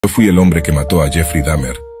Yo fui el hombre que mató a Jeffrey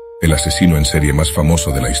Dahmer, el asesino en serie más famoso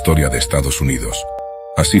de la historia de Estados Unidos.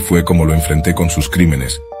 Así fue como lo enfrenté con sus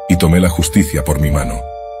crímenes, y tomé la justicia por mi mano.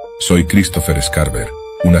 Soy Christopher Scarver,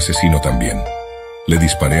 un asesino también. Le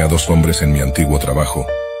disparé a 2 hombres en mi antiguo trabajo,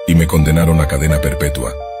 y me condenaron a cadena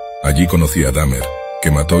perpetua. Allí conocí a Dahmer, que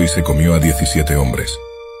mató y se comió a 17 hombres.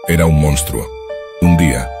 Era un monstruo. Un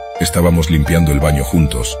día, estábamos limpiando el baño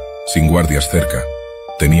juntos, sin guardias cerca.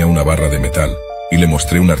 Tenía una barra de metal, y le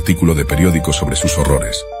mostré un artículo de periódico sobre sus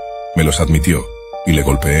horrores. Me los admitió, y le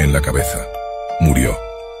golpeé en la cabeza. Murió.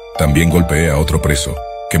 También golpeé a otro preso,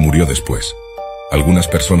 que murió después. Algunas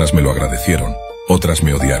personas me lo agradecieron, otras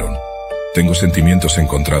me odiaron. Tengo sentimientos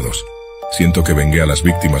encontrados. Siento que vengué a las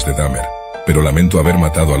víctimas de Dahmer, pero lamento haber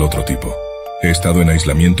matado al otro tipo. He estado en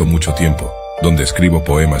aislamiento mucho tiempo, donde escribo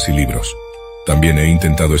poemas y libros. También he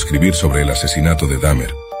intentado escribir sobre el asesinato de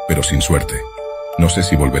Dahmer, pero sin suerte. No sé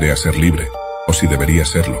si volveré a ser libre, o si debería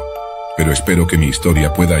serlo, pero espero que mi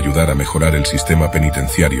historia pueda ayudar a mejorar el sistema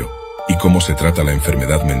penitenciario y cómo se trata la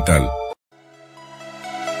enfermedad mental